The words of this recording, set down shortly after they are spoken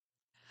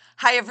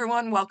Hi,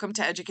 everyone. Welcome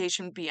to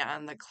Education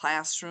Beyond the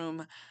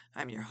Classroom.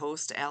 I'm your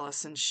host,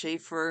 Allison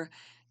Schaefer.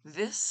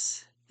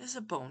 This is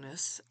a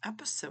bonus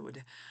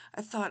episode.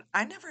 I thought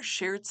I never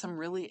shared some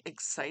really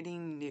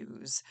exciting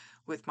news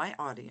with my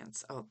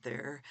audience out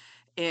there.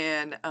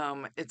 And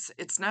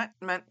it's not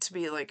meant to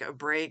be like a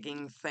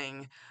bragging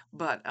thing,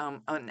 but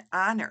an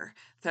honor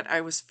that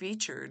I was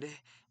featured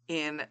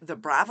in the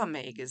Brava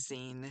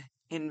Magazine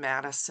in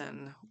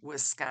Madison,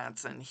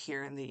 Wisconsin,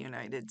 here in the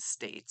United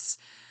States.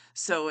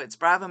 So it's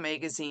Brava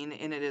Magazine,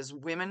 and it is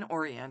women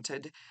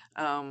oriented,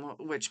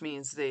 which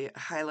means they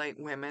highlight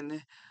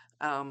women,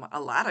 a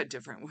lot of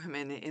different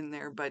women in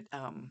there. But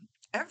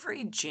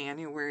every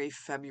January,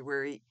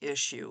 February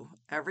issue,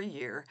 every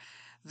year,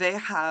 they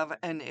have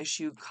an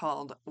issue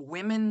called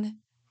Women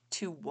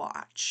to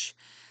Watch.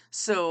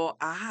 So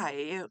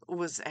I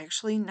was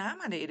actually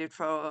nominated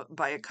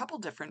by a couple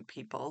different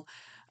people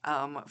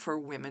for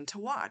Women to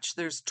Watch.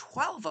 There's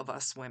 12 of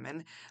us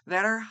women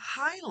that are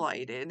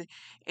highlighted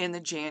in the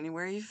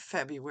January,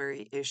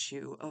 February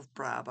issue of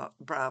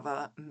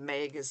Brava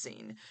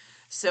Magazine.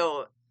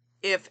 So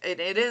if it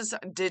is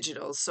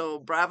digital, so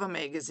Brava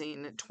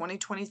Magazine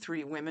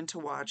 2023 Women to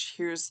Watch,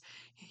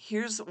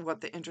 here's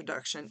what the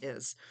introduction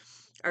is.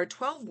 Our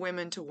 12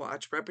 women to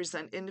watch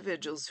represent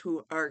individuals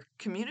who are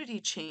community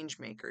change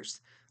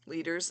makers,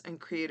 leaders, and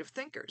creative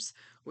thinkers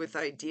with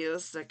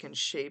ideas that can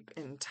shape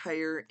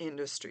entire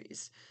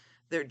industries.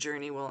 Their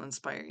journey will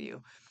inspire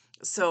you.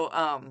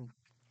 So,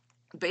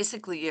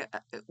 basically,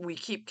 we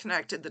keep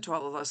connected, the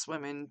 12 of us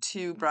women,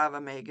 to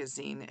Brava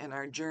Magazine and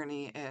our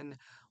journey and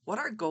what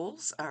our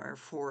goals are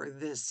for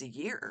this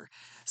year.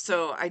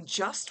 So I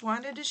just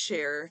wanted to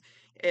share,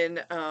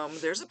 and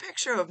there's a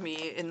picture of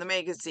me in the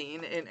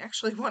magazine, and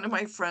actually one of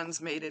my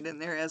friends made it in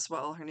there as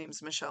well. Her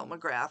name's Michelle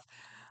McGrath.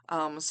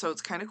 So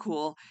it's kind of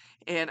cool.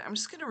 And I'm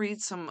just going to read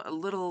some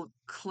little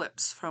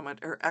clips from it,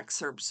 or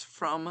excerpts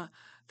from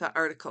the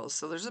article.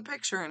 So there's a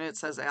picture, and it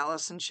says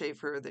Allison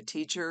Schaefer, the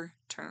teacher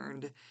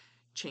turned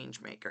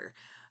change maker.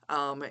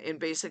 And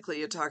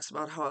basically, it talks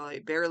about how I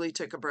barely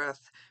took a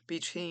breath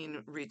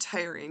between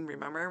retiring.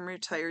 Remember, I'm a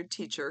retired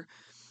teacher,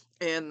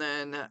 and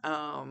then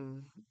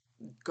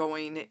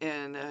going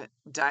and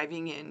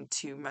diving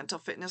into mental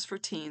fitness for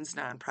teens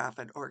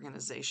nonprofit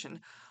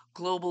organization,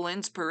 global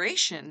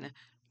inspiration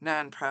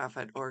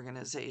nonprofit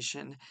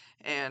organization,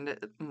 and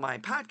my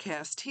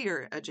podcast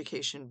here,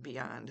 Education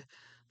Beyond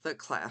the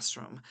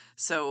Classroom.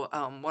 So,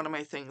 one of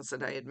my things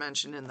that I had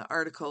mentioned in the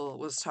article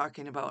was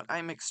talking about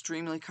I'm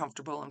extremely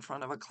comfortable in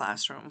front of a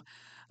classroom.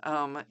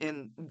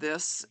 In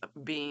this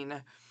being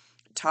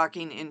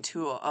talking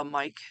into a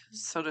mic,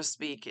 so to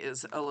speak,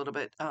 is a little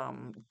bit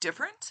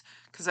different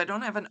because I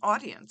don't have an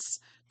audience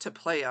to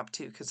play up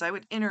to because I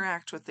would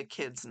interact with the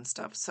kids and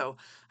stuff. So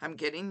I'm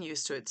getting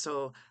used to it.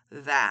 So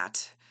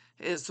that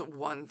is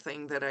one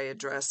thing that I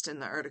addressed in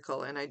the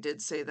article. And I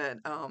did say that.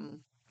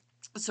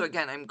 So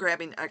again, I'm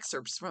grabbing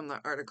excerpts from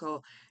the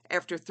article.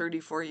 After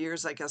 34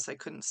 years, I guess I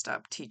couldn't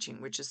stop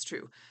teaching, which is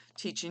true.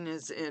 Teaching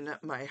is in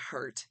my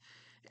heart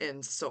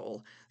and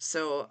soul.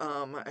 So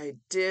I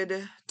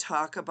did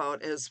talk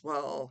about as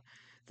well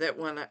that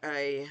when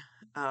I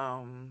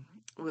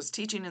was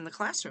teaching in the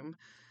classroom,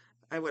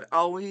 I would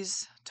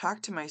always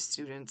talk to my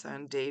students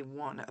on day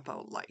one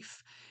about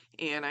life.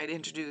 And I'd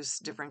introduce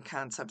different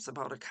concepts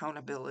about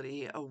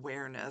accountability,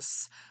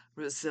 awareness,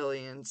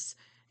 resilience.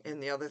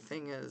 And the other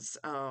thing is,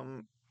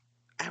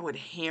 I would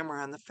hammer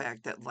on the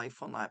fact that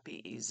life will not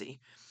be easy.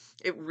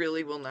 It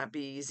really will not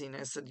be easy. And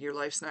I said, your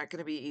life's not going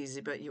to be easy,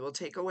 but you will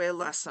take away a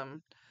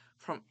lesson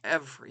from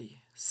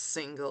every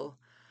single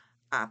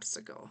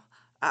obstacle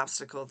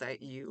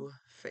that you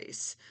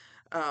face.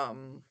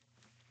 Um,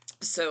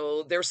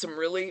 so there's some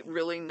really,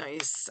 really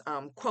nice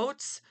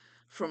quotes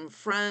from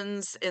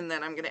friends. And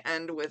then I'm going to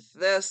end with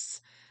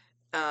this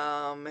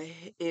um,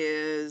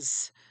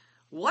 is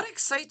what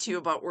excites you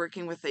about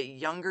working with a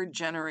younger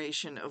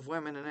generation of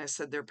women? And I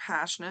said they're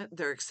passionate,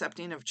 they're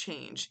accepting of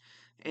change,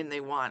 and they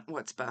want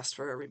what's best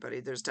for everybody.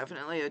 There's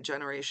definitely a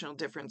generational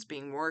difference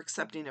being more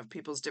accepting of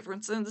people's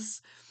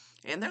differences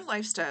and their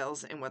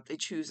lifestyles and what they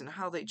choose and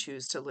how they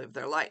choose to live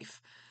their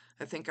life.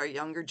 I think our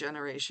younger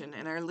generation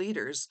and our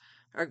leaders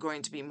are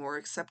going to be more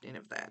accepting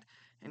of that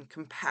and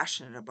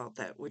compassionate about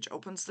that, which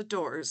opens the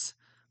doors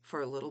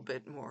for a little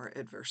bit more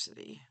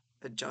adversity,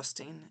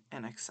 adjusting,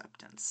 and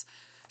acceptance.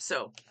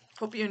 So,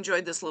 hope you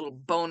enjoyed this little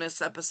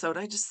bonus episode.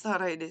 I just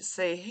thought I'd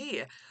say,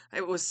 hey,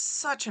 it was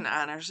such an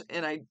honor,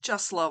 and I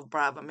just love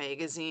Brava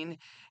Magazine.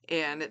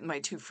 And my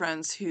two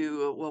friends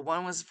who, well,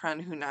 one was a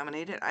friend who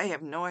nominated. I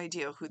have no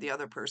idea who the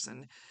other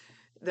person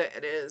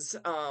that is.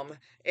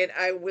 And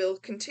I will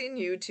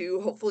continue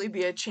to hopefully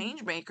be a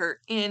change maker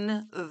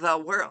in the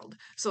world.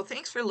 So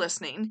thanks for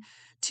listening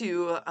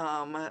to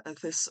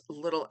this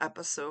little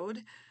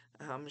episode,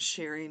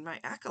 sharing my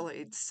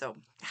accolades. So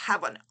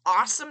have an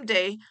awesome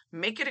day.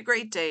 Make it a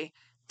great day.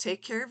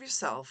 Take care of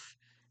yourself,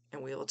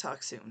 and we will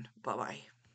talk soon. Bye bye.